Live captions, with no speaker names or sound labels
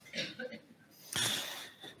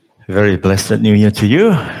Very blessed New Year to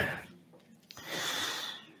you.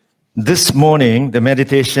 This morning, the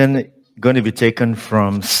meditation going to be taken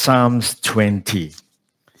from Psalms 20.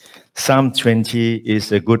 Psalm 20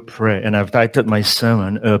 is a good prayer, and I've titled my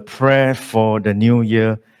sermon, A Prayer for the New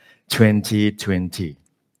Year 2020.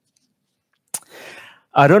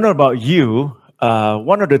 I don't know about you,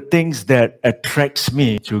 one of the things that attracts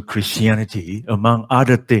me to Christianity, among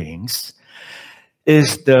other things,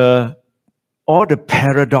 is all the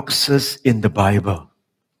paradoxes in the Bible.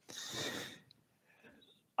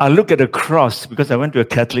 I look at the cross, because I went to a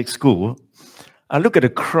Catholic school. I look at the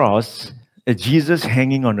cross, at Jesus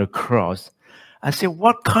hanging on the cross. I say,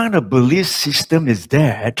 what kind of belief system is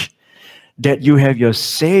that you have your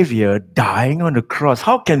Savior dying on the cross?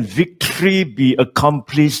 How can victory be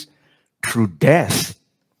accomplished through death?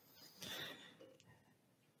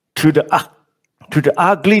 Through the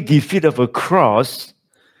ugly defeat of a cross,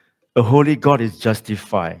 a holy God is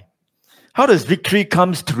justified. How does victory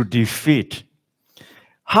come through defeat?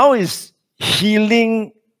 How is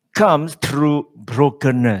healing comes through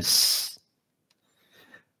brokenness?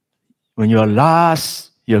 When you're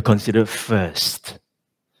last, you're considered first.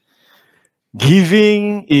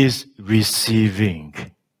 Giving is receiving.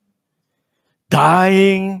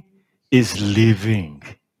 Dying is living.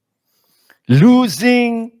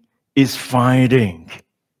 Losing is finding.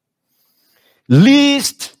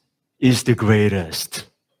 Least is the greatest.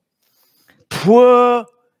 Poor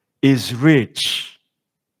is rich.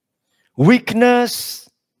 Weakness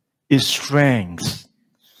is strength.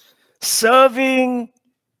 Serving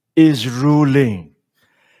is ruling.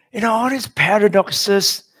 All these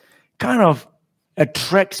paradoxes kind of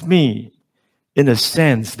attracts me in a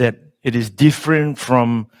sense that it is different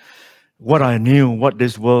from what I knew, what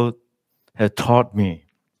this world had taught me.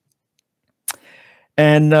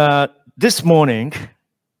 And this morning,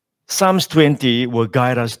 Psalms 20 will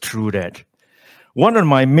guide us through that. One of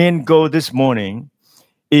my main goals this morning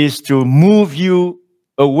is to move you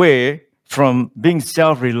away from being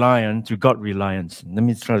self-reliant to God-reliance. Let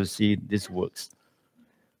me try to see if this works.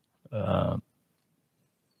 I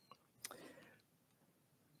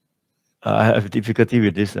have difficulty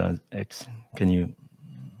with this. X. Can you?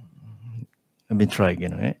 Let me try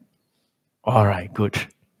again, okay? All right, good.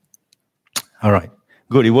 All right,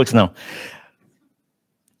 good. It works now.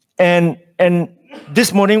 And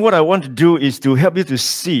this morning, what I want to do is to help you to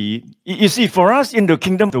see. You see, for us in the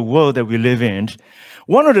kingdom of the world that we live in,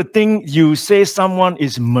 one of the things you say someone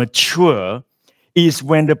is mature is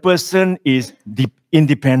when the person is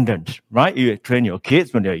independent, right? You train your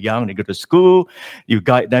kids when they're young, they go to school, you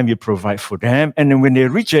guide them, you provide for them. And then when they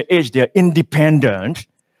reach an age, they're independent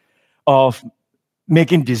of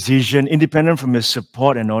making decisions, independent from your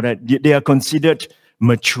support and all that. They are considered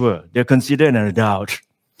mature. They're considered an adult.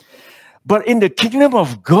 But in the kingdom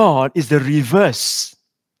of God, is the reverse.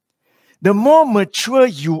 The more mature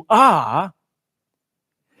you are,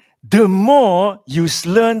 the more you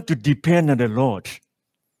learn to depend on the Lord.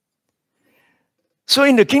 So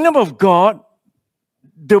in the kingdom of God,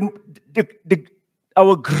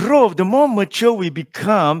 our growth, the more mature we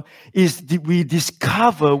become, is we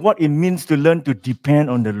discover what it means to learn to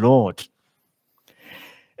depend on the Lord.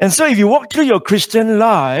 And so if you walk through your Christian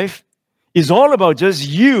life, it's all about just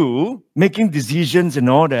you making decisions and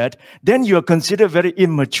all that, then you are considered very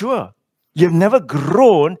immature. You've never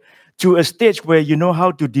grown to a stage where you know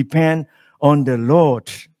how to depend on the Lord.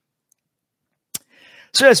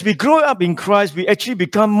 So as we grow up in Christ, we actually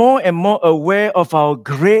become more and more aware of our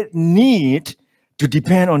great need to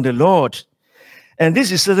depend on the Lord. And this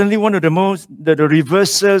is certainly one of the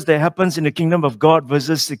reversals that happens in the kingdom of God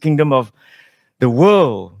versus the kingdom of the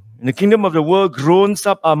world. In the kingdom of the world,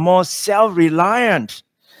 grown-ups are more self-reliant.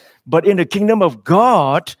 But in the kingdom of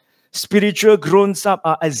God, spiritual grown-ups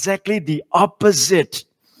are exactly the opposite.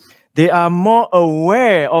 They are more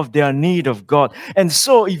aware of their need of God. And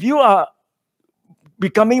so if you are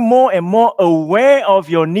becoming more and more aware of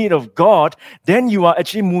your need of God, then you are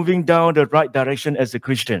actually moving down the right direction as a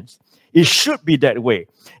Christian. It should be that way.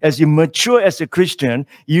 As you mature as a Christian,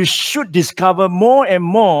 you should discover more and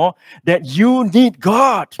more that you need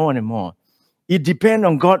God more and more. You depend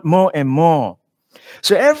on God more and more.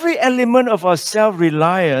 So every element of our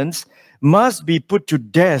self-reliance must be put to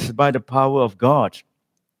death by the power of God.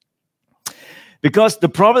 Because the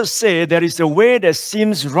Proverbs say there is a way that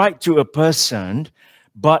seems right to a person,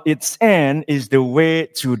 but its end is the way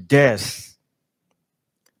to death.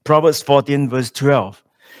 Proverbs 14 verse 12.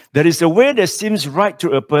 There is a way that seems right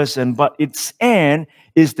to a person, but its end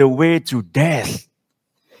is the way to death.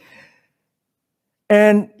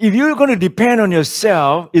 And if you're going to depend on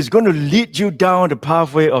yourself, it's going to lead you down the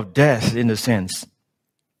pathway of death in a sense.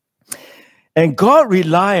 And God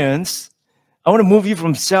reliance, I want to move you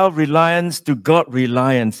from self-reliance to God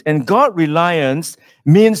reliance. And God reliance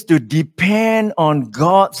means to depend on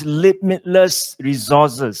God's limitless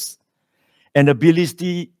resources and abilities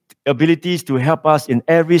to help us in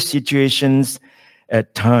every situations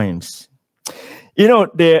at times. You know,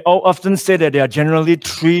 they often say that there are generally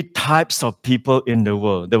three types of people in the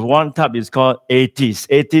world. The one type is called atheists.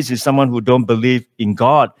 Atheist is someone who don't believe in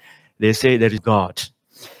God. They say there is God.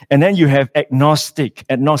 And then you have agnostic.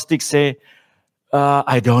 Agnostics say,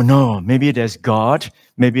 I don't know. Maybe there's God.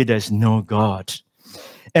 Maybe there's no God.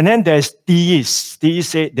 And then there's theists.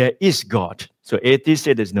 Theists say there is God. So atheists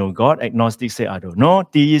say there's no God. Agnostics say, I don't know.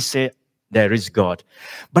 Theists say there is God.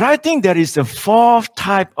 But I think there is a fourth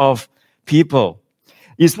type of people.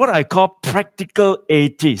 It's what I call practical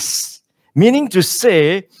atheists. Meaning to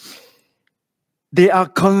say, they are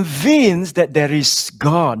convinced that there is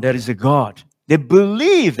God. There is a God. They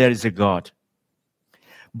believe there is a God.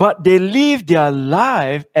 But they live their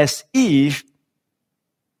life as if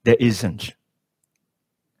there isn't.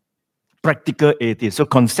 Practical atheist. So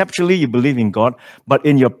conceptually, you believe in God, but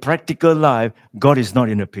in your practical life, God is not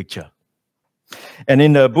in the picture. And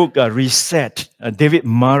in the book Reset, David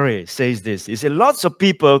Murray says this. He said, lots of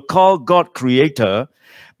people call God creator,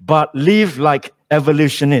 but live like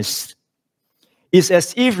evolutionists. It's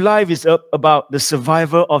as if life is about the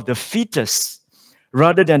survival of the fetus,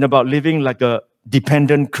 rather than about living like a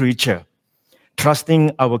dependent creature,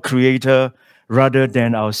 trusting our creator rather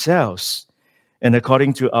than ourselves, and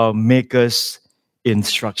according to our Maker's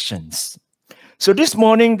instructions. So this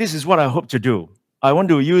morning, this is what I hope to do. I want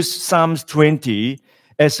to use Psalms 20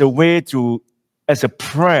 as a way to, as a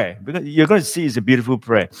prayer, because you're going to see it's a beautiful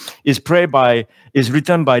prayer. It's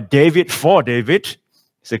written by David for David.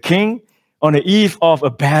 He's a king on the eve of a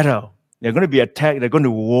battle. They're going to be attacked. They're going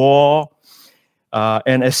to war.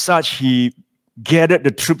 And as such, he gathered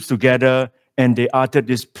the troops together and they uttered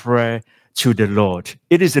this prayer to the Lord.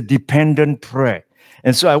 It is a dependent prayer.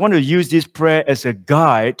 And so I want to use this prayer as a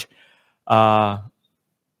guide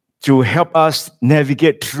to help us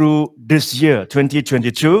navigate through this year,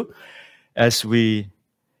 2022, as we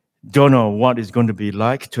don't know what it's going to be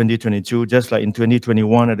like, 2022, just like in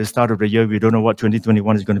 2021 at the start of the year, we don't know what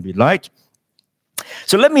 2021 is going to be like.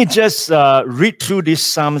 So let me just read through these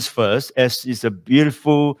Psalms first, as it's a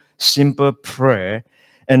beautiful, simple prayer.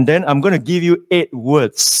 And then I'm going to give you 8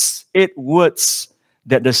 words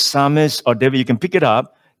that the psalmist, or David, you can pick it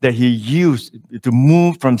up, that he used to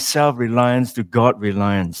move from self-reliance to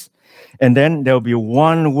God-reliance. And then there will be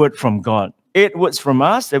 1 word from God. 8 words from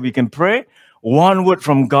us that we can pray, 1 word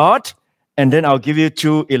from God, and then I'll give you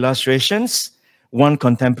 2 illustrations, 1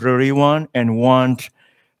 contemporary one and 1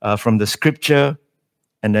 from the scripture,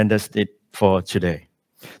 and then that's it for today.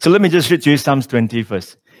 So let me just read to you Psalms 20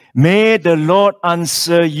 first. May the Lord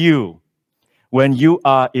answer you when you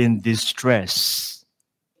are in distress.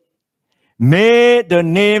 May the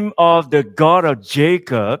name of the God of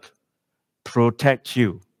Jacob protect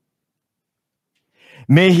you.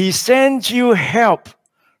 May he send you help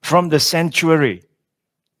from the sanctuary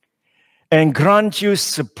and grant you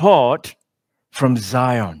support from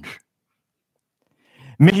Zion.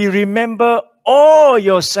 May he remember all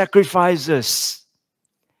your sacrifices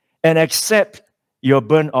and accept your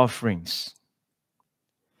burnt offerings.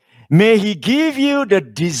 May he give you the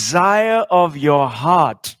desire of your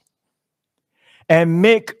heart and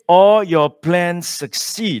make all your plans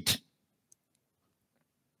succeed.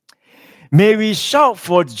 May we shout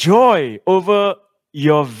for joy over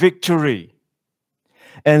your victory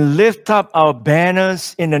and lift up our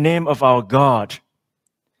banners in the name of our God.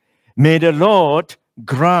 May the Lord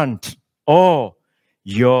grant all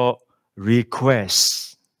your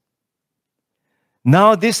requests.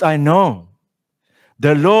 Now this I know,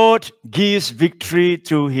 the Lord gives victory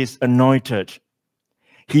to his anointed.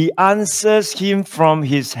 He answers him from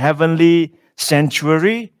his heavenly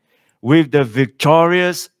sanctuary with the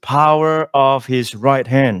victorious power of his right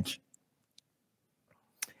hand.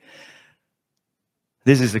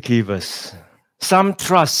 This is the key verse. Some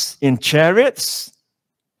trust in chariots,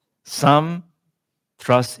 some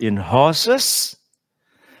trust in horses,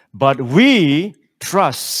 but we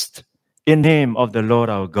trust in the name of the Lord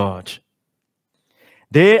our God.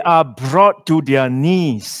 They are brought to their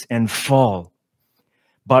knees and fall,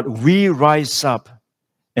 but we rise up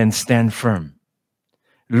and stand firm.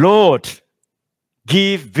 Lord,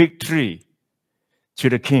 give victory to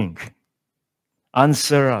the King.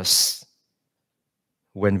 Answer us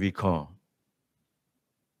when we call.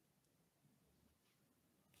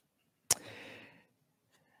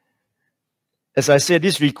 As I said,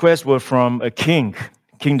 these requests were from a king,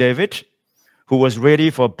 King David, who was ready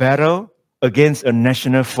for battle against a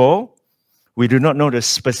national foe. We do not know the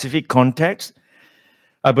specific context.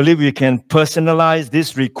 I believe we can personalize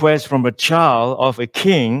this request from a child of a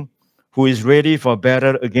king who is ready for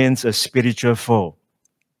battle against a spiritual foe.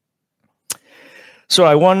 So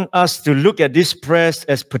I want us to look at these prayers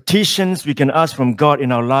as petitions we can ask from God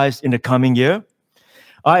in our lives in the coming year.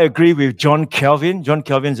 I agree with John Calvin. John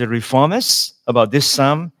Calvin is a reformist about this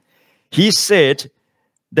psalm. He said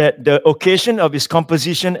that the occasion of his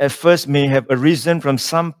composition at first may have arisen from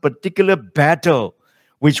some particular battle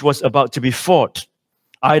which was about to be fought,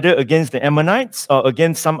 either against the Ammonites or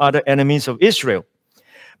against some other enemies of Israel.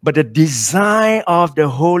 But the design of the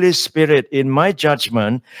Holy Spirit, in my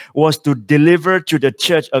judgment, was to deliver to the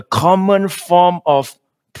church a common form of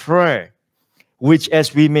prayer, which,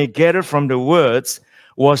 as we may gather from the words,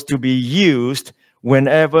 was to be used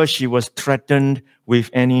whenever she was threatened with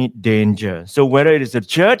any danger. So whether it is the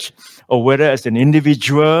church or whether as an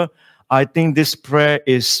individual, I think this prayer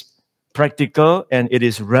is practical and it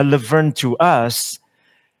is relevant to us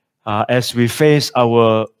as we face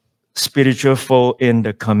our spiritual foe in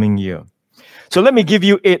the coming year. So let me give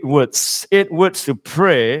you 8 words. 8 words to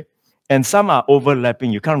pray, and some are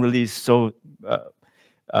overlapping. You can't really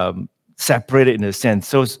separate it in a sense.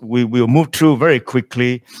 So we will move through very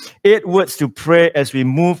quickly. 8 words to pray as we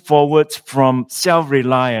move forward from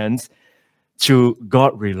self-reliance to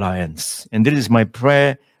God-reliance. And this is my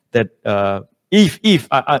prayer that I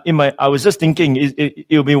was just thinking, it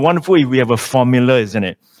would be wonderful if we have a formula, isn't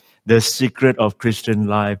it? The secret of Christian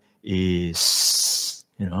life is,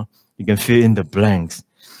 you can fill in the blanks.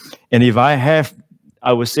 And if I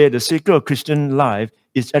would say the secret of Christian life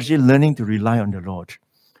is actually learning to rely on the Lord,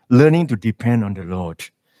 learning to depend on the Lord,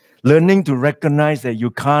 learning to recognize that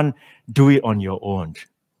you can't do it on your own.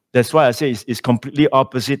 That's why I say it's completely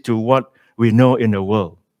opposite to what we know in the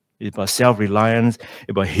world. It's about self-reliance,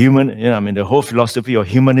 about the whole philosophy of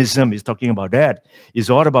humanism is talking about that.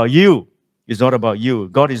 It's all about you. It's not about you.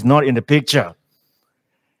 God is not in the picture.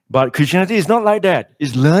 But Christianity is not like that.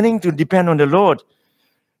 It's learning to depend on the Lord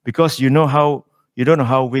because you don't know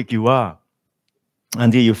how weak you are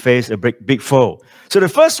until you face a big foe. So the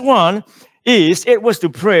first one is 8 words to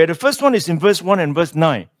pray. The first one is in verse 1 and verse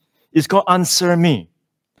 9. It's called answer me.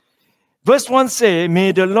 Verse 1 says,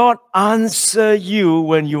 may the Lord answer you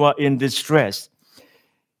when you are in distress.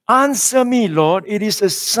 Answer me, Lord. It is a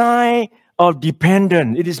sign of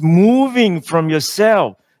dependence. It is moving from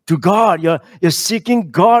yourself to God. You're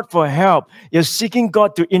seeking God for help. You're seeking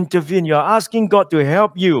God to intervene. You're asking God to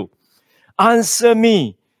help you. Answer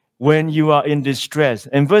me when you are in distress.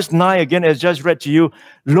 And verse 9 again, as just read to you,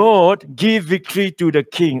 Lord, give victory to the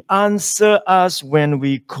King. Answer us when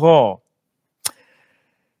we call.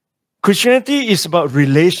 Christianity is about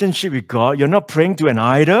relationship with God. You're not praying to an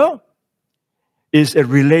idol. It's a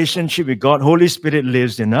relationship with God. Holy Spirit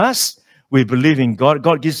lives in us. We believe in God.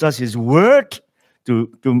 God gives us His Word to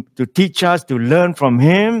teach us, to learn from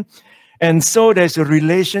Him. And so there's a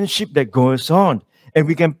relationship that goes on. And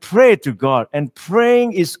we can pray to God. And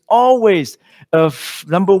praying is always a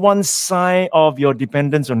number one sign of your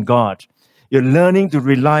dependence on God. You're learning to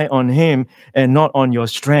rely on Him and not on your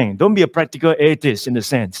strength. Don't be a practical atheist in a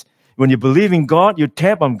sense. When you believe in God, you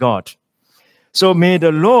tap on God. So may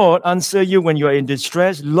the Lord answer you when you are in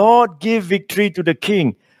distress. Lord, give victory to the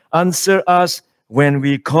King. Answer us when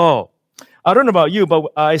we call. I don't know about you, but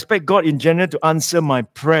I expect God in general to answer my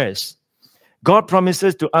prayers. God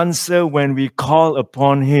promises to answer when we call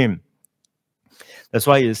upon Him. That's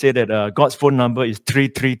why you say that God's phone number is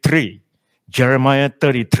 333. Jeremiah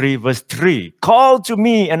 33 verse 3. Call to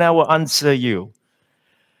me and I will answer you.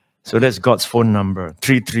 So that's God's phone number,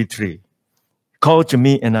 333. Call to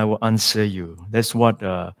me and I will answer you. That's what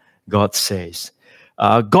God says.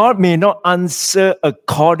 God may not answer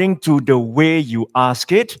according to the way you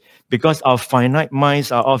ask it, because our finite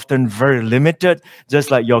minds are often very limited, just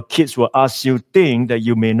like your kids will ask you things that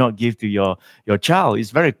you may not give to your child.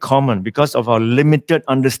 It's very common because of our limited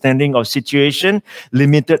understanding of situation,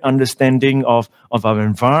 limited understanding of our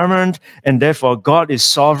environment, and therefore God is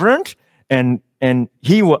sovereign, and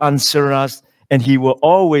He will answer us, and He will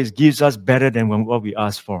always give us better than what we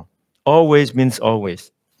ask for. Always means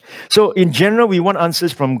always. So in general, we want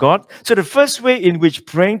answers from God. So the first way in which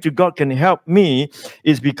praying to God can help me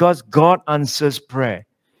is because God answers prayer.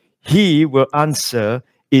 He will answer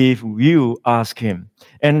if you ask Him.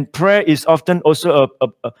 And prayer is often also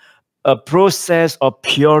a process of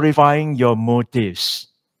purifying your motives.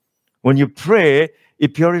 When you pray,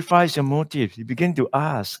 it purifies your motives. You begin to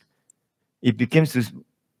ask.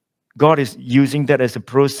 God is using that as a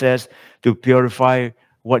process to purify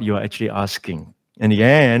what you're actually asking. In the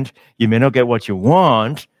end, you may not get what you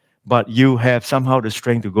want, but you have somehow the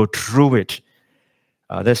strength to go through it.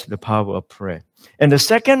 That's the power of prayer. And the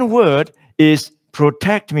second word is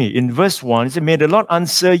protect me. In verse 1, it says, may the Lord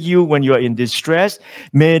answer you when you are in distress.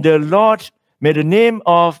 May the name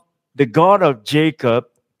of the God of Jacob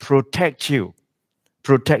protect you.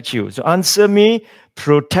 Protect you. So answer me,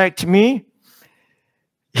 protect me.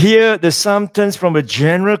 Here, the psalm turns from a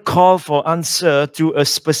general call for answer to a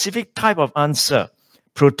specific type of answer,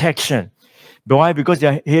 protection. Why? Because they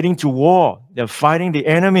are heading to war. They are fighting the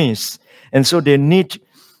enemies. And so they need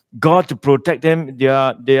God to protect them. They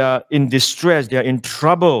are in distress. They are in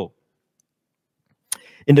trouble.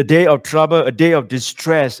 In the day of trouble, a day of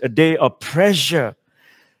distress, a day of pressure.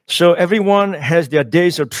 So everyone has their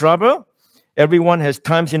days of trouble. Everyone has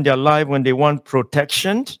times in their life when they want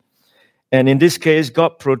protection. And in this case,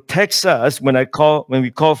 God protects us when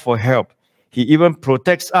we call for help. He even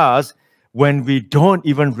protects us when we don't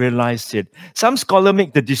even realize it. Some scholars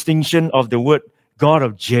make the distinction of the word God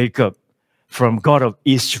of Jacob from God of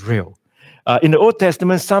Israel. In the Old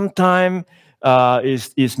Testament, sometimes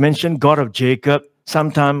is mentioned God of Jacob,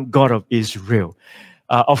 sometimes God of Israel.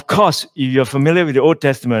 Of course, if you're familiar with the Old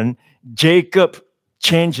Testament, Jacob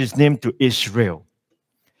changed his name to Israel.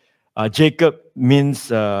 Jacob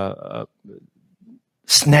means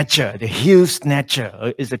snatcher, the heel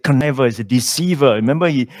snatcher, is a conniver, is a deceiver. Remember,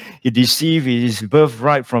 he deceived his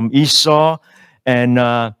birthright from Esau.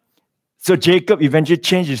 And so Jacob eventually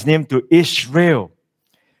changed his name to Israel.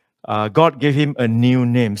 God gave him a new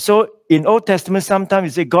name. So in Old Testament, sometimes you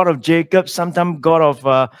say God of Jacob, sometimes God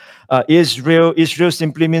of Israel. Israel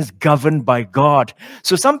simply means governed by God.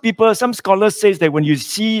 So some scholars say that when you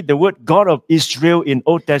see the word God of Israel in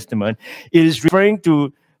Old Testament, it is referring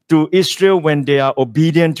to Israel when they are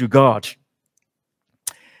obedient to God.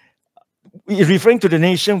 It's referring to the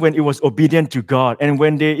nation when it was obedient to God. And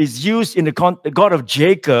when there is used in the God of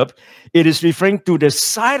Jacob, it is referring to the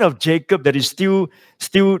side of Jacob that is still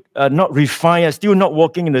not refined, still not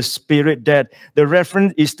walking in the spirit, that the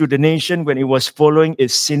reference is to the nation when it was following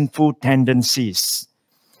its sinful tendencies.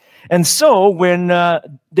 And so when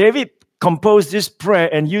David composed this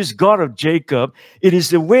prayer and used God of Jacob, it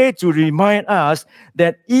is a way to remind us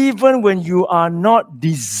that even when you are not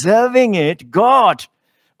deserving it, God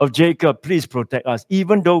of Jacob, please protect us.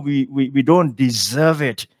 Even though we don't deserve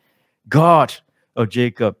it, God of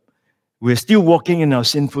Jacob, we're still walking in our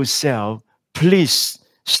sinful self. Please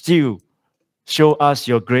still show us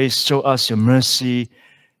your grace, show us your mercy,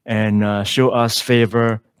 and show us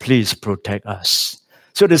favor. Please protect us.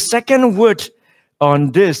 So the second word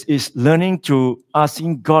on this is learning to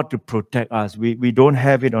asking God to protect us. We don't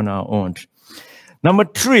have it on our own. Number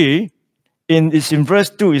 3, in verse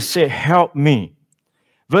 2, it says, help me.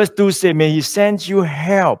 Verse 2 says, may He send you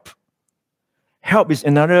help. Help is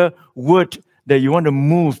another word that you want to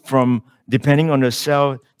move from depending on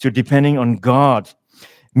yourself to depending on God.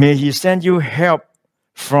 May He send you help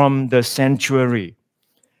from the sanctuary.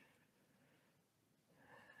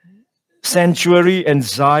 Sanctuary and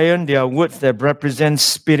Zion, they are words that represent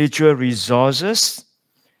spiritual resources.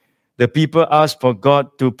 The people ask for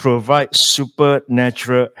God to provide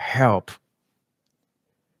supernatural help.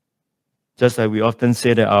 Just like we often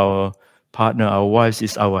say that our partner, our wives,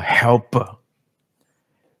 is our helper.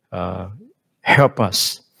 Help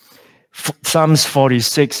us. Psalms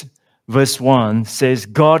 46, verse 1 says,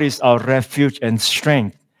 God is our refuge and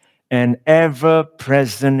strength, and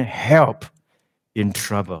ever-present help in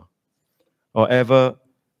trouble, or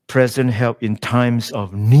ever-present help in times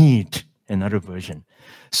of need, another version.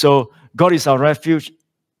 So God is our refuge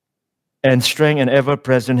and strength and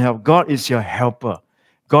ever-present help. God is your helper.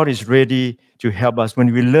 God is ready to help us.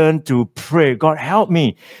 When we learn to pray, God, help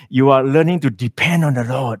me, you are learning to depend on the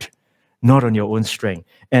Lord, not on your own strength.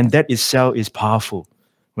 And that itself is powerful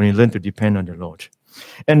when you learn to depend on the Lord.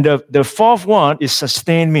 And the fourth one is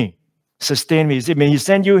sustain me. Sustain me. May He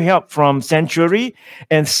send you help from sanctuary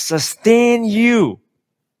and sustain you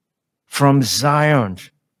from Zion.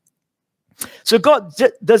 So God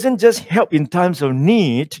doesn't just help in times of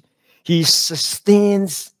need. He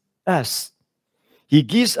sustains us. He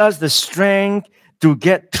gives us the strength to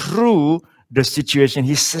get through the situation.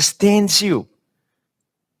 He sustains you.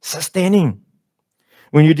 Sustaining.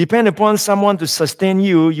 When you depend upon someone to sustain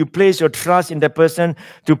you, you place your trust in that person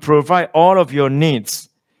to provide all of your needs.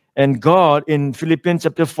 And God, in Philippians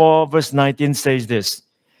chapter 4, verse 19 says this,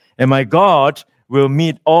 and my God will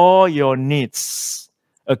meet all your needs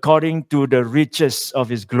according to the riches of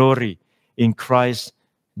His glory in Christ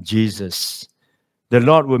Jesus. The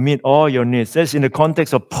Lord will meet all your needs. That's in the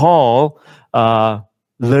context of Paul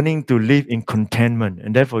learning to live in contentment.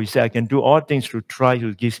 And therefore, he said, I can do all things through Christ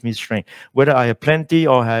who gives me strength. Whether I have plenty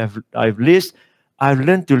or I have least, I've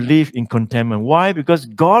learned to live in contentment. Why? Because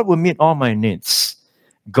God will meet all my needs.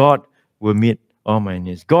 God will meet all my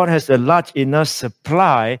needs. God has a large enough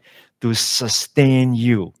supply to sustain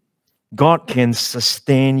you. God can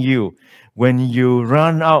sustain you. When you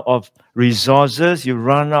run out of resources, you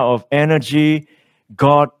run out of energy,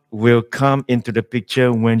 God will come into the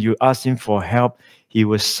picture. When you ask Him for help, He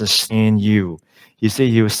will sustain you. He said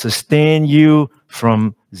He will sustain you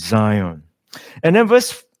from Zion. And then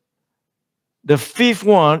the fifth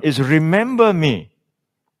one is remember me.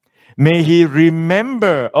 May He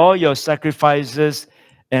remember all your sacrifices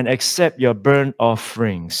and accept your burnt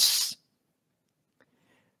offerings.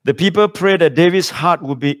 The people pray that David's heart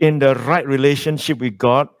will be in the right relationship with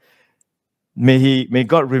God. May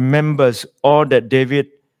God remembers all that David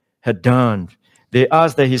had done. They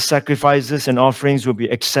ask that his sacrifices and offerings will be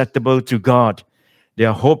acceptable to God. They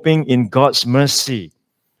are hoping in God's mercy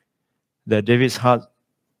that David's heart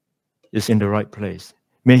is in the right place.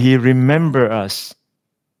 May He remember us.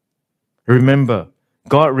 Remember.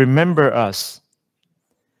 God, remember us.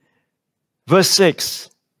 Verse 6,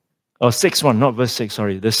 or 6:1, not verse 6,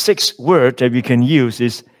 sorry. The sixth word that we can use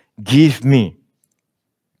is give me.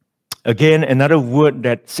 Again, another word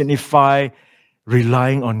that signifies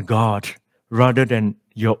relying on God rather than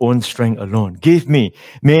your own strength alone. Give me.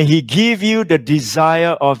 May He give you the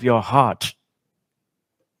desire of your heart.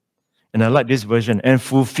 And I like this version. And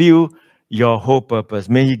fulfill your whole purpose.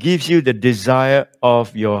 May He give you the desire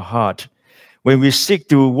of your heart. When we seek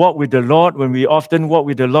to walk with the Lord, when we often walk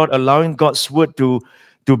with the Lord, allowing God's word to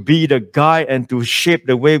be the guide and to shape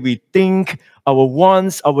the way we think, our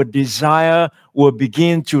wants, our desire will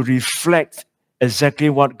begin to reflect exactly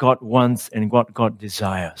what God wants and what God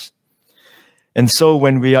desires. And so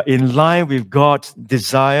when we are in line with God's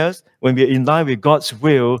desires, when we are in line with God's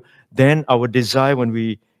will, then our desire, when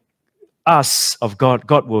we ask of God,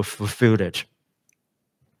 God will fulfill it.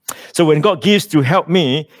 So when God gives to help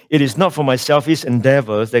me, it is not for my selfish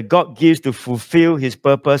endeavors, that God gives to fulfill His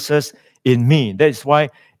purposes in me. That is why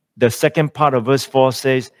the second part of verse 4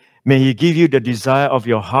 says, may He give you the desire of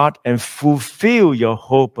your heart and fulfill your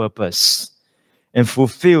whole purpose. And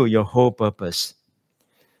fulfill your whole purpose.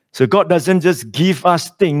 So God doesn't just give us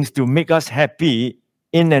things to make us happy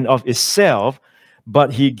in and of itself,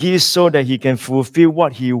 but He gives so that He can fulfill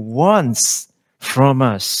what He wants from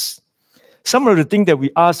us. Some of the things that we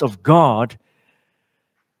ask of God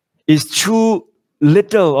is too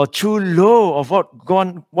little or too low of what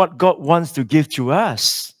God wants to give to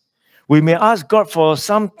us. We may ask God for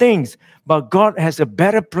some things, but God has a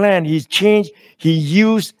better plan. He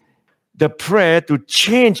used the prayer to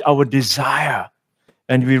change our desire.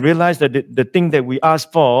 And we realize that the thing that we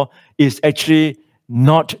ask for is actually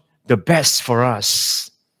not the best for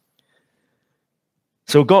us.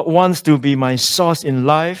 So God wants to be my source in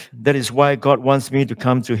life. That is why God wants me to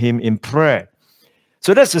come to Him in prayer.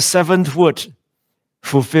 So that's the seventh word,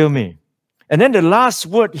 fulfill me. And then the last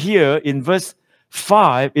word here in verse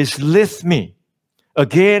 5 is lift me.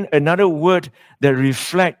 Again, another word that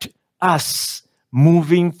reflects us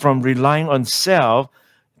moving from relying on self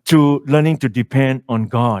to learning to depend on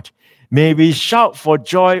God. May we shout for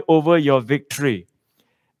joy over your victory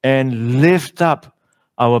and lift up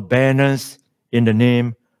our banners in the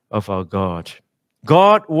name of our God.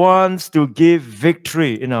 God wants to give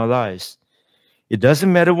victory in our lives. It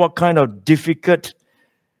doesn't matter what kind of difficult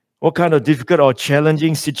or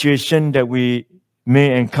challenging situation that we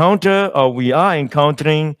may encounter or we are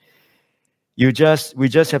encountering. We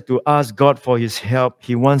just have to ask God for His help.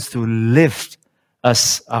 He wants to lift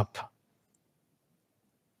us up.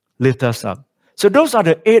 Lift us up. So those are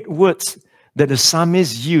the 8 words that the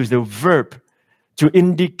psalmist used, the verb, to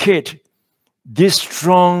indicate this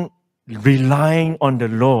strong relying on the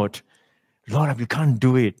Lord. Lord, we can't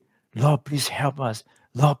do it. Lord, please help us.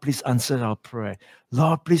 Lord, please answer our prayer.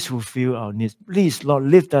 Lord, please fulfill our needs. Please, Lord,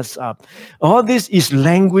 lift us up. All this is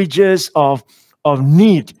languages of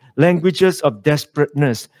need, languages of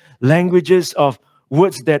desperateness, languages of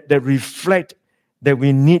words that reflect that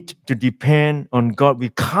we need to depend on God. We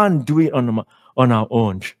can't do it on our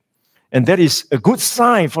own. And that is a good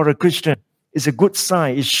sign for a Christian. It's a good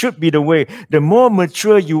sign. It should be the way. The more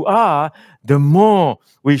mature you are, the more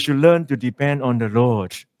we should learn to depend on the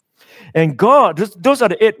Lord. And God, those are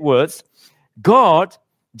the 8 words. God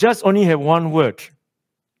just only have one word.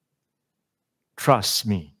 Trust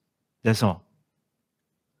me. That's all.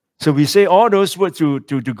 So we say all those words to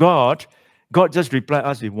God. God just replied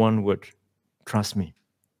us with one word. Trust me.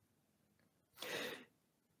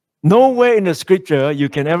 Nowhere in the scripture you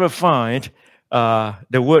can ever find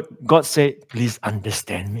the word, God said, please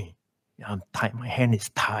understand me. I'm tight, my hand is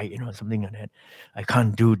tied, something like that. I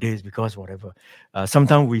can't do this because whatever.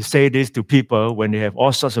 Sometimes we say this to people when they have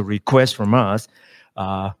all sorts of requests from us.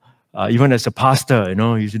 Even as a pastor,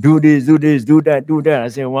 you should do this, do that. I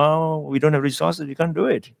say, well, we don't have resources, we can't do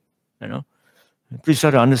it. Please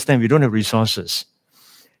try to understand, we don't have resources.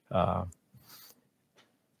 But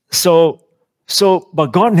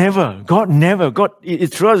God never,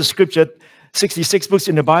 throughout the scripture, 66 books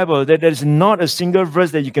in the Bible, that there's not a single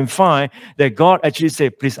verse that you can find that God actually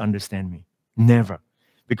said, please understand me. Never.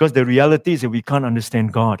 Because the reality is that we can't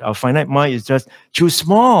understand God. Our finite mind is just too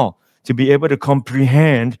small to be able to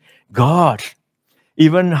comprehend God.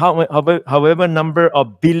 Even however number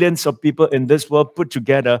of billions of people in this world put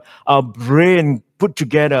together, our brain put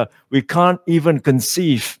together, we can't even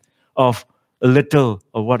conceive of a little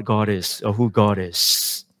of what God is or who God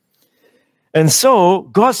is. And so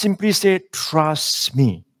God simply said, trust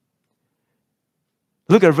me.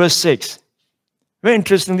 Look at verse 6. Very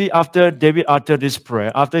interestingly, after David uttered this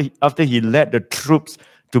prayer, after he led the troops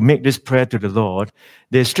to make this prayer to the Lord,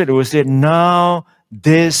 they straight away said, now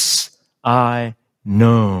this I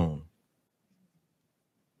know.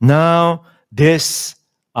 Now this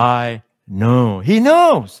I know. He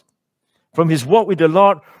knows. From his walk with the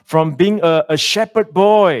Lord, from being a shepherd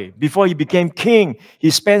boy before he became king, he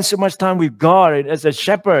spent so much time with God as a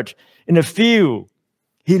shepherd in the field.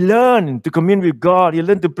 He learned to commune with God. He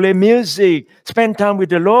learned to play music, spend time with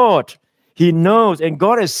the Lord. He knows, and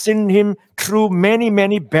God has seen him through many,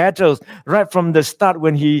 many battles, right from the start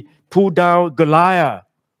when he pulled down Goliath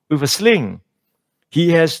with a sling. He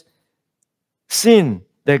has seen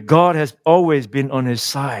that God has always been on his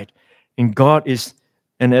side, and God is.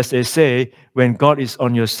 And as they say, when God is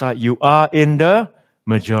on your side, you are in the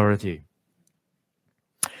majority.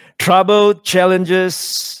 Trouble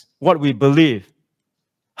challenges what we believe.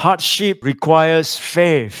 Hardship requires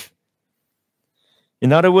faith.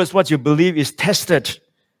 In other words, what you believe is tested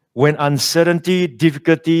when uncertainty,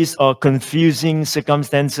 difficulties, or confusing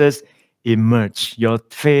circumstances emerge. Your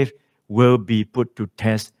faith will be put to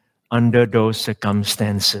test under those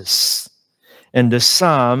circumstances. And the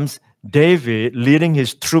Psalms, David, leading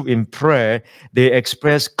his troop in prayer, they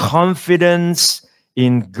express confidence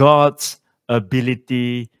in God's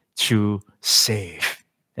ability to save.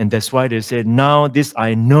 And that's why they said, now this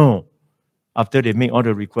I know, after they make all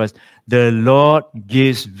the requests, the Lord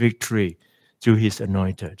gives victory to his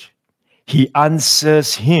anointed. He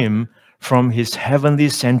answers him from his heavenly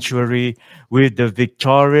sanctuary with the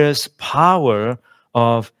victorious power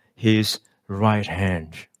of his right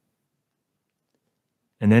hand.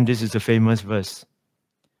 And then this is the famous verse.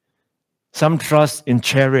 Some trust in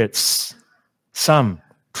chariots, some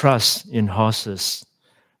trust in horses,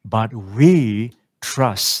 but we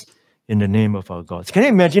trust in the name of our God. Can you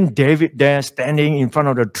imagine David there standing in front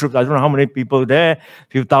of the troops? I don't know how many people there, a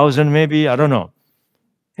few thousand maybe, I don't know.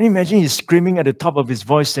 Can you imagine he's screaming at the top of his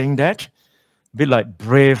voice saying that? A bit like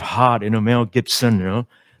Braveheart, Mel Gibson,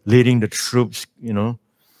 leading the troops, He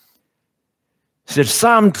said,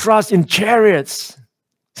 some trust in chariots,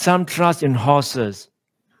 some trust in horses.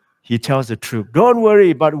 He tells the troop, don't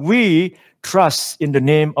worry, but we trust in the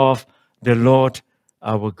name of the Lord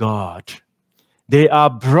our God. They are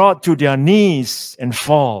brought to their knees and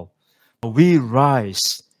fall. We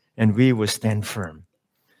rise and we will stand firm.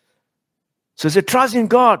 So say, trust in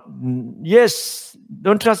God. Yes,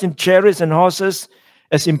 don't trust in chariots and horses,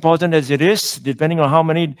 as important as it is, depending on how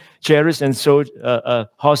many chariots and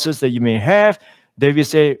horses that you may have. David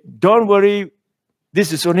say, don't worry,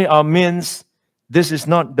 this is only our means. This is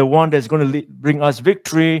not the one that's going to bring us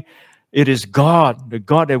victory. It is God, the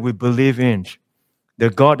God that we believe in, the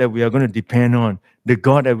God that we are going to depend on, the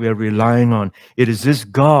God that we are relying on. It is this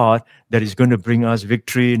God that is going to bring us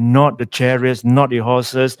victory, not the chariots, not the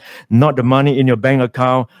horses, not the money in your bank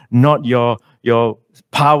account, not your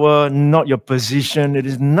power, not your position. It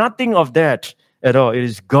is nothing of that at all. It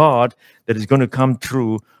is God that is going to come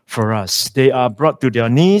through for us. They are brought to their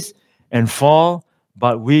knees and fall,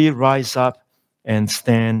 but we rise up and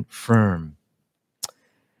stand firm.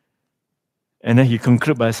 And then he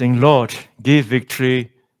concludes by saying, Lord, give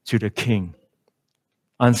victory to the King.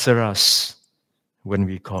 Answer us when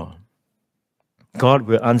we call. God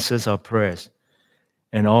will answer our prayers,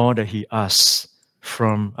 and all that he asks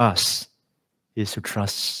from us is to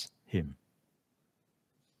trust him.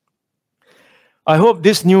 I hope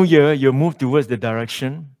this new year you'll move towards the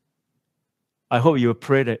direction. I hope you'll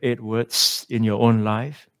pray the 8 words in your own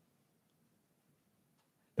life.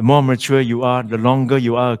 The more mature you are, the longer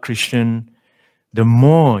you are a Christian, the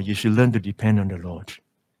more you should learn to depend on the Lord.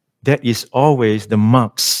 That is always the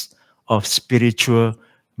marks of spiritual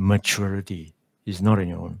maturity. It's not on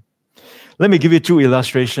your own. Let me give you two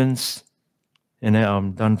illustrations, and then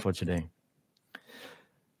I'm done for today.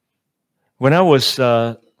 When I was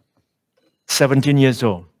 17 years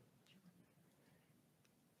old,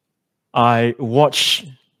 I watched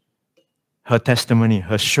her testimony,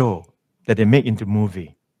 her show that they make into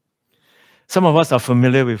movie. Some of us are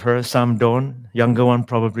familiar with her, some don't. Younger one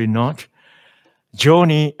probably not.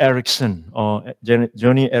 Joni Eareckson, or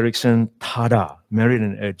Joni Eareckson Tada, married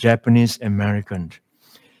a Japanese American.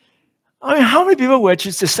 I mean, how many people were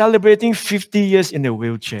actually celebrating 50 years in a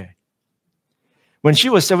wheelchair? When she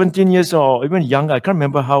was 17 years old, or even younger, I can't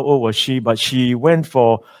remember how old was she, but she went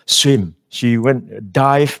for swim. She went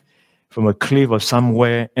dive from a cliff or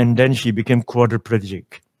somewhere, and then she became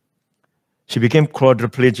quadriplegic. She became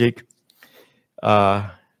quadriplegic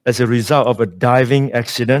as a result of a diving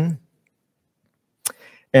accident.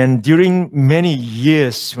 And during many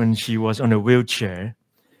years when she was on a wheelchair,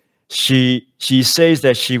 she says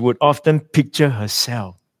that she would often picture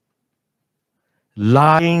herself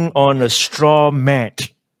lying on a straw mat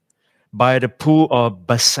by the pool of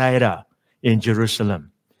Bethesda in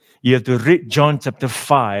Jerusalem. You have to read John chapter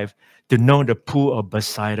 5 to know the pool of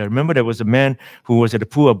Bethesda. Remember, there was a man who was at the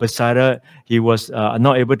pool of Bethesda. He was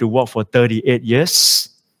not able to walk for 38 years.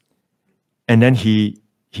 And then he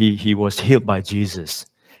was healed by Jesus.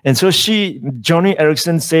 And so Joni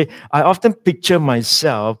Eareckson say, I often picture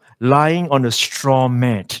myself lying on a straw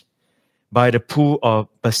mat by the pool of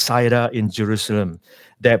Bethesda in Jerusalem,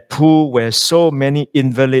 that pool where so many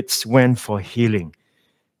invalids went for healing.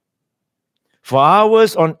 For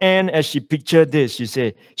hours on end, as she pictured this, she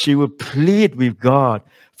said she would plead with God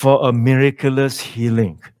for a miraculous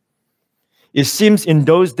healing. It seems in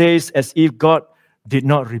those days as if God did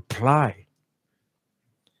not reply.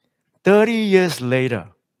 30 years later,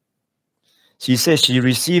 she says she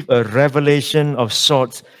received a revelation of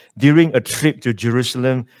sorts during a trip to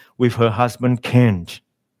Jerusalem with her husband, Kent.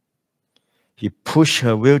 He pushed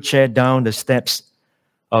her wheelchair down the steps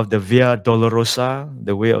of the Via Dolorosa,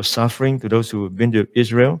 the way of suffering, to those who have been to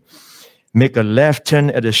Israel, make a left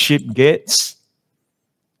turn at the ship gates,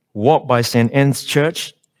 walked by St. Anne's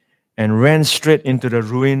Church, and ran straight into the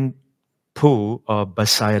ruined pool of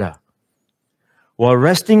Bethesda. While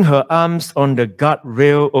resting her arms on the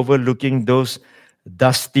guardrail overlooking those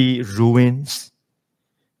dusty ruins,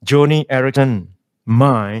 Joni Eareckson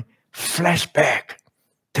mind flashed back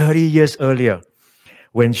 30 years earlier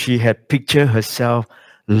when she had pictured herself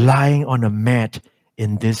lying on a mat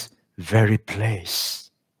in this very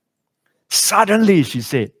place. Suddenly, she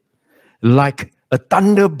said, like a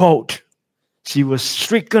thunderbolt, she was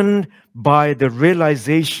stricken by the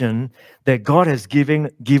realization that God has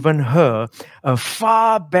given her a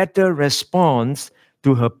far better response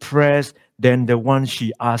to her prayers than the one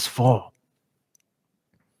she asked for.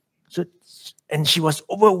 And she was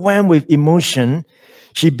overwhelmed with emotion.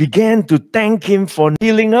 She began to thank him for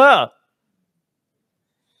healing her.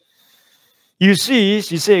 You see,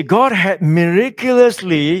 she said, God had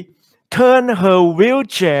miraculously turned her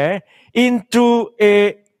wheelchair into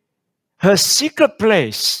her secret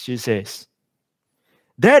place, she says.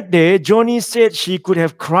 That day, Joni said she could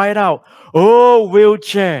have cried out, "Oh,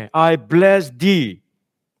 wheelchair, I bless thee."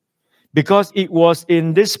 Because it was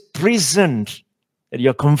in this prison that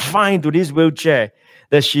you're confined to this wheelchair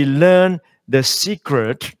that she learned the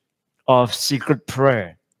secret of secret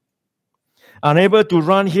prayer. Unable to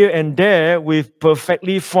run here and there with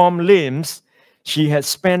perfectly formed limbs, she had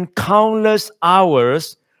spent countless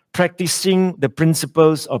hours practicing the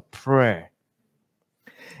principles of prayer.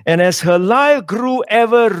 And as her life grew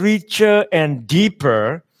ever richer and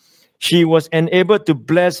deeper, she was enabled to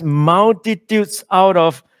bless multitudes out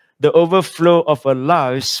of the overflow of a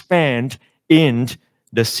life spent in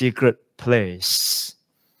the secret place.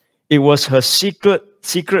 It was her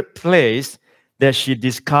secret place that she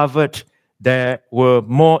discovered there were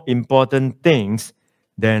more important things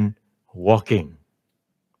than walking.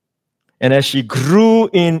 And as she grew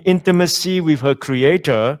in intimacy with her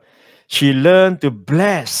Creator, she learned to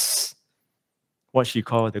bless what she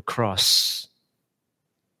called the cross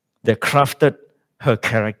that crafted her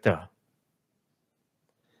character.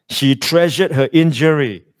 She treasured her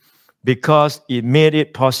injury because it made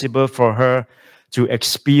it possible for her to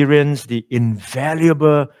experience the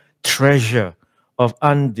invaluable treasure of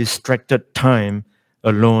undistracted time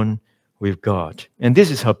alone with God. And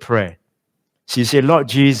this is her prayer. She said, Lord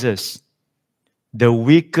Jesus, the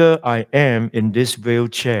weaker I am in this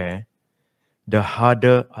wheelchair, the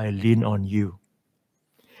harder I lean on you.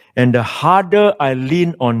 And the harder I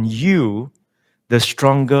lean on you, the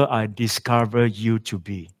stronger I discover you to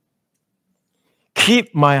be.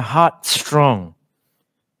 keep my heart strong,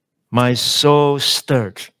 my soul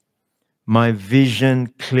stirred, my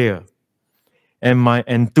vision clear, and my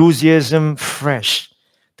enthusiasm fresh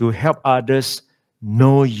to help others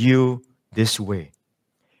know you this way.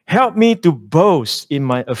 Help me to boast in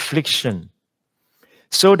my affliction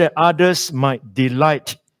so that others might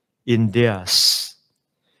delight in theirs.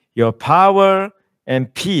 Your power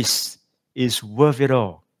and peace is worth it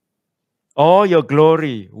all. All your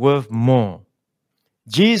glory worth more.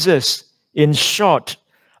 Jesus, in short,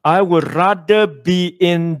 I would rather be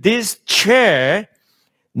in this chair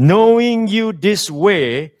knowing you this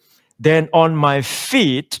way than on my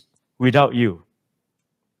feet without you.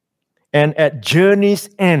 And at journey's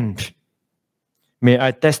end, may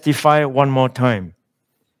I testify one more time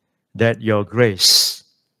that your grace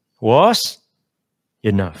was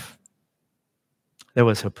enough. That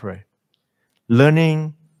was her prayer.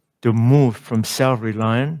 Learning to move from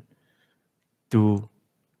self-reliant to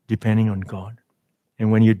depending on God.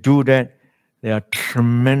 And when you do that, there are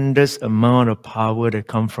tremendous amount of power that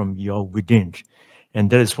come from your within. And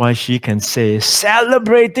that is why she can say,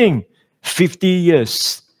 celebrating 50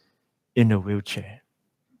 years in a wheelchair.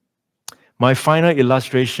 My final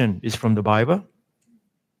illustration is from the Bible.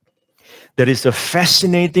 There is a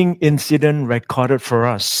fascinating incident recorded for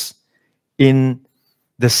us in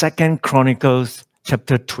the 2 Chronicles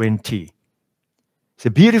chapter 20. It's a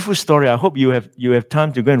beautiful story. I hope you have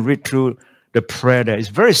time to go and read through the prayer there. It's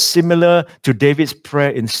very similar to David's prayer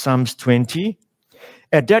in Psalms 20.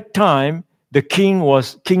 At that time, the king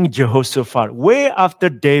was King Jehoshaphat. Way after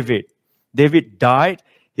David died,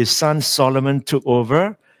 his son Solomon took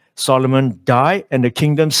over. Solomon died, and the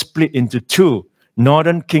kingdom split into two.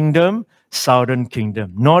 Northern kingdom, southern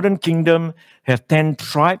kingdom. Northern kingdom have 10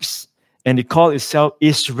 tribes, and it called itself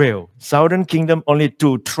Israel. Southern kingdom, only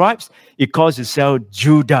 2 tribes. It calls itself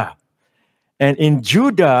Judah. And in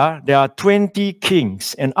Judah, there are 20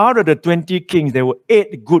 kings. And out of the 20 kings, there were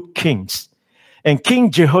 8 good kings. And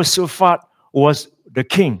King Jehoshaphat was the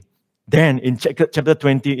king. Then in chapter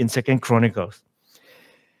 20 in 2 Chronicles.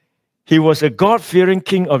 He was a God-fearing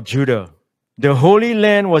king of Judah. The Holy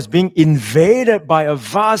Land was being invaded by a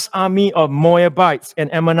vast army of Moabites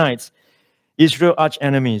and Ammonites, Israel's arch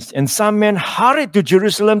enemies. And some men hurried to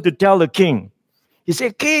Jerusalem to tell the king. He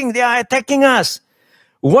said, King, they are attacking us.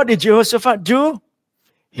 What did Jehoshaphat do?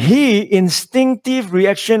 His instinctive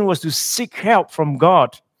reaction was to seek help from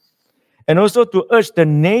God and also to urge the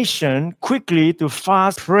nation quickly to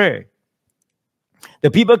fast pray.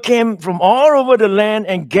 The people came from all over the land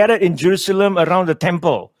and gathered in Jerusalem around the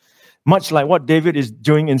temple, much like what David is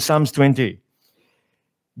doing in Psalms 20.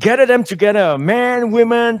 Gather them together, men,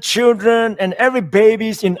 women, children, and every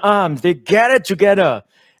baby's in arms. They gathered together,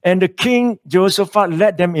 and the king Jehoshaphat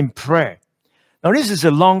led them in prayer. Now, this is a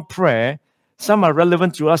long prayer. Some are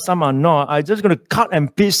relevant to us, some are not. I'm just going to cut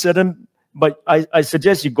and piece certain, but I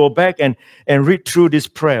suggest you go back and read through this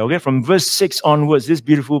prayer, okay? From verse 6 onwards, this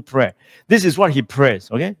beautiful prayer. This is what he prays,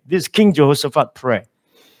 okay? This King Jehoshaphat prayer.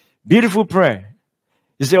 Beautiful prayer.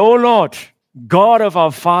 He said, O Lord, God of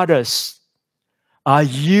our fathers, are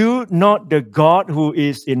you not the God who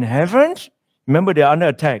is in heaven? Remember, they're under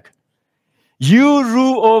attack. You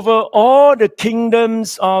rule over all the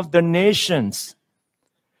kingdoms of the nations.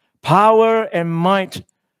 Power and might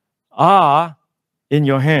are in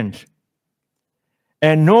your hand,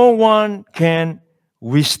 and no one can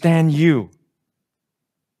withstand you.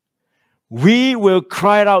 We will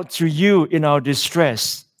cry out to you in our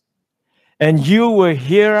distress, and you will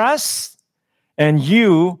hear us, and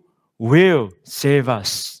you will save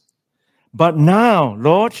us. But now,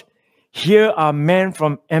 Lord, here are men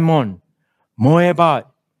from Ammon, Moabite,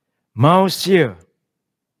 Mount Seir.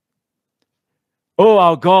 O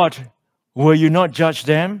our God, will you not judge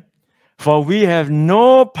them? For we have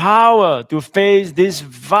no power to face this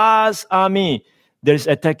vast army that is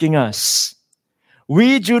attacking us.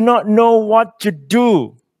 We do not know what to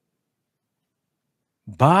do,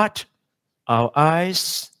 but our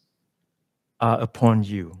eyes are upon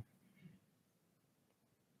you.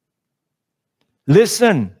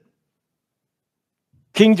 Listen,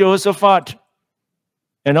 King Jehoshaphat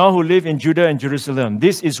and all who live in Judah and Jerusalem,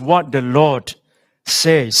 this is what the Lord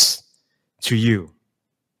says to you.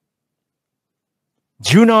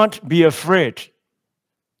 Do not be afraid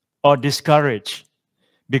or discouraged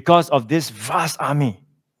because of this vast army,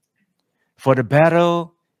 for the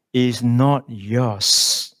battle is not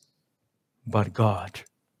yours, but God.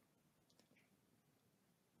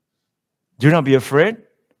 Do not be afraid,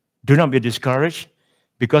 do not be discouraged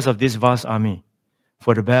because of this vast army,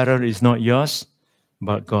 for the battle is not yours,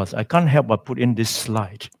 but God's. I can't help but put in this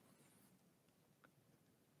slide.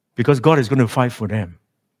 because God is going to fight for them.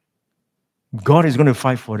 God is going to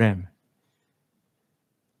fight for them.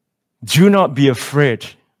 Do not be afraid.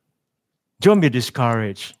 Don't be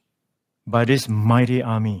discouraged by this mighty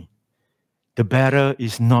army. The battle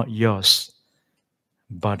is not yours,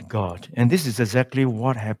 but God. And this is exactly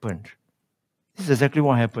what happened. This is exactly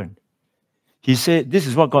what happened. He said, this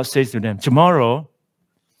is what God says to them. Tomorrow,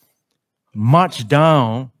 march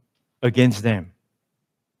down against them.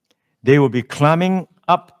 They will be climbing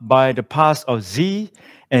up by the pass of Z,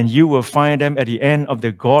 and you will find them at the end of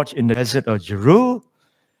the gorge in the desert of Jeru.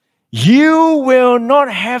 You will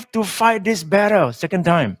not have to fight this battle. Second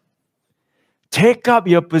time. Take up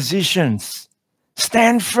your positions.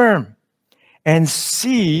 Stand firm. And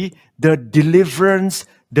see the deliverance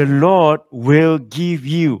the Lord will give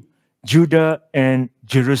you, Judah and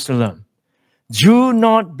Jerusalem. Do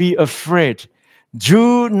not be afraid.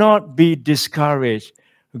 Do not be discouraged.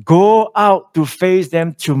 Go out to face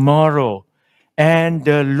them tomorrow, and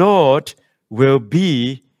the Lord will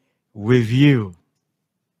be with you.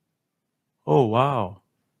 Oh, wow.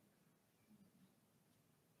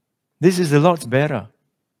 This is the Lord's battle.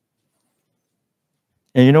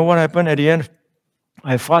 And you know what happened at the end?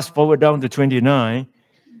 I fast forward down to 29,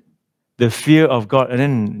 the fear of God,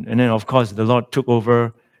 and then of course the Lord took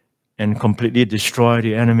over and completely destroyed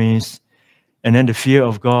the enemies. And then the fear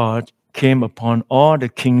of God came upon all the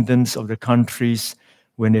kingdoms of the countries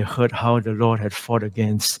when they heard how the Lord had fought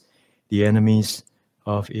against the enemies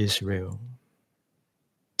of Israel.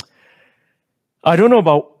 I don't know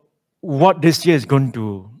about what this year is going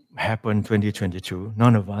to happen, 2022,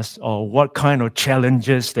 none of us, or what kind of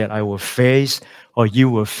challenges that I will face, or you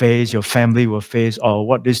will face, your family will face, or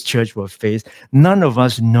what this church will face. None of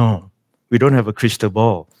us know. We don't have a crystal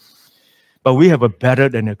ball. But we have a better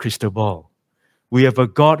than a crystal ball. We have a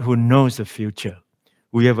God who knows the future.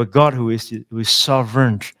 We have a God who is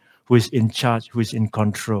sovereign, who is in charge, who is in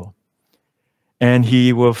control. And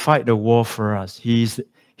He will fight the war for us. He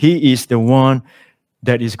is the one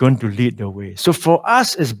that is going to lead the way. So for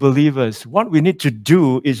us as believers, what we need to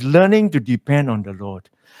do is learning to depend on the Lord.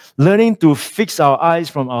 Learning to fix our eyes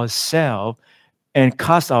from ourselves and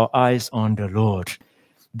cast our eyes on the Lord.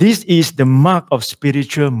 This is the mark of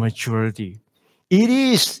spiritual maturity. It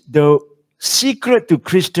is the secret to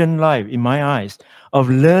Christian life, in my eyes, of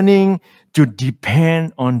learning to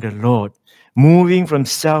depend on the Lord, moving from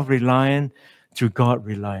self-reliance to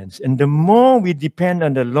God-reliance. And the more we depend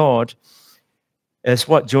on the Lord, as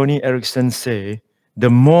what Joni Eareckson say, the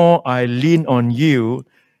more I lean on you,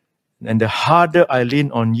 and the harder I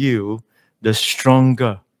lean on you, the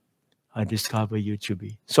stronger I discover you to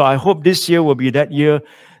be. So I hope this year will be that year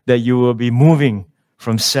that you will be moving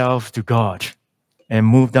from self to God and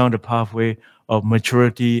move down the pathway of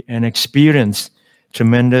maturity and experience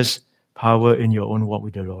tremendous power in your own walk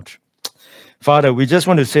with the Lord. Father, we just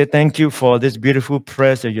want to say thank you for this beautiful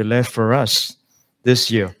prayers that you left for us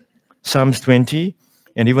this year. Psalms 20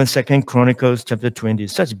 and even 2 Chronicles chapter 20.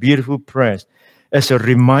 Such beautiful prayers as a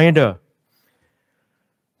reminder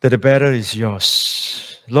that the battle is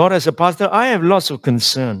yours. Lord, as a pastor, I have lots of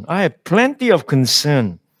concern. I have plenty of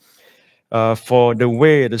concern for the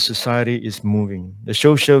way the society is moving. The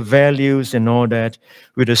social values and all that,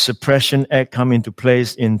 with the Suppression Act come into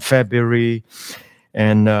place in February,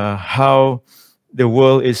 and how the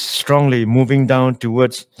world is strongly moving down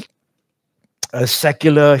towards a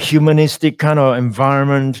secular, humanistic kind of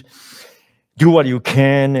environment. Do what you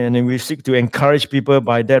can, and then we seek to encourage people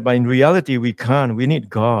by that. But in reality, we can't. We need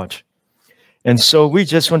God. And so we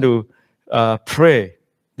just want to pray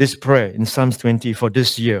this prayer in Psalms 20 for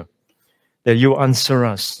this year, that you answer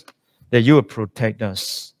us, that you will protect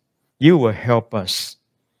us, you will help us,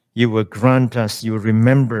 you will grant us, you will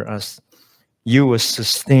remember us, you will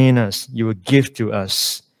sustain us, you will give to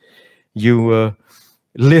us, you will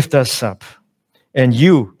lift us up. And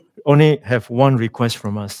you only have one request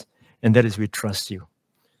from us, and that is we trust you.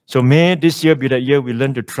 So may this year be that year we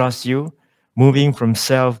learn to trust you, moving from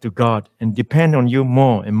self to God, and depend on you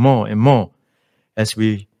more and more and more as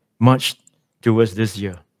we march towards this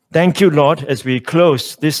year. Thank you, Lord, as we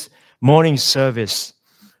close this morning service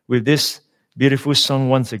with this beautiful song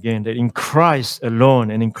once again, that in Christ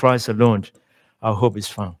alone and in Christ alone, our hope is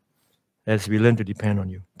found, as we learn to depend on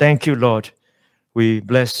you. Thank you, Lord. We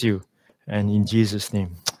bless you. And in Jesus'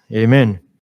 name, amen.